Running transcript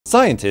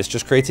Scientists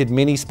just created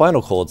mini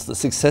spinal cords that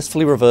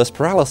successfully reverse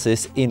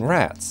paralysis in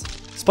rats.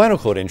 Spinal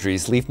cord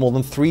injuries leave more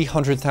than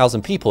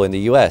 300,000 people in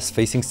the US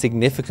facing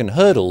significant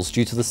hurdles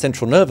due to the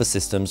central nervous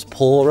system's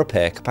poor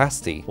repair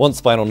capacity. Once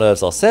spinal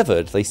nerves are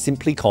severed, they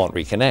simply can't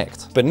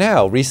reconnect. But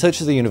now,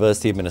 researchers at the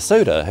University of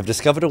Minnesota have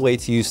discovered a way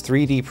to use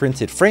 3D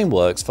printed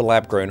frameworks for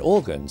lab-grown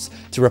organs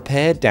to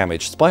repair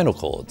damaged spinal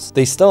cords.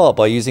 They start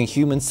by using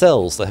human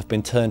cells that have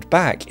been turned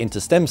back into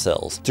stem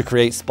cells to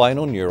create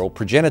spinal neural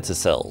progenitor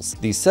cells.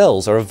 These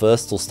cells are a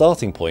versatile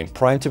starting point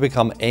primed to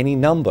become any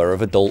number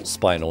of adult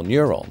spinal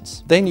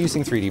neurons. Then,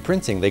 using 3D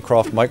printing, they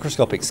craft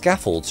microscopic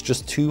scaffolds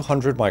just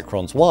 200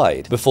 microns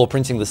wide, before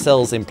printing the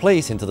cells in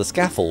place into the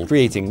scaffold,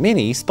 creating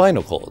mini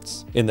spinal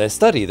cords. In their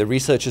study, the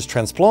researchers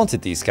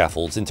transplanted these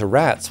scaffolds into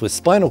rats with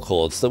spinal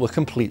cords that were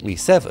completely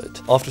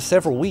severed. After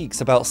several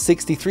weeks, about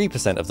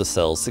 63% of the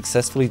cells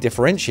successfully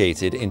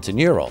differentiated into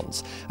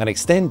neurons and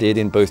extended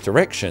in both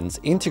directions,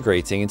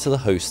 integrating into the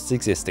host's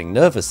existing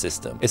nervous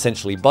system,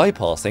 essentially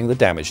bypassing the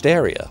damaged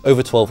area.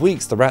 Over 12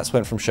 weeks, the rats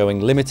went from showing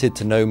limited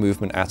to no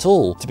movement at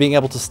all to being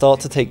able to start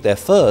to take their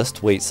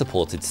first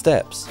weight-supported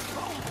steps.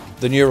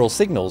 The neural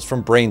signals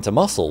from brain to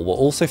muscle were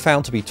also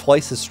found to be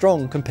twice as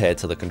strong compared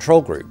to the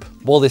control group.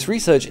 While this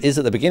research is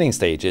at the beginning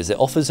stages, it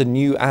offers a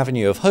new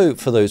avenue of hope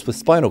for those with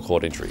spinal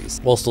cord injuries,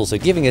 whilst also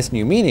giving us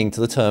new meaning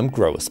to the term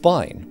grow a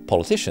spine.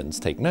 Politicians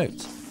take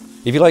note.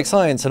 If you like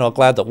science and are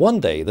glad that one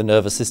day the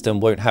nervous system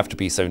won't have to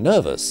be so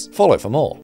nervous, follow for more.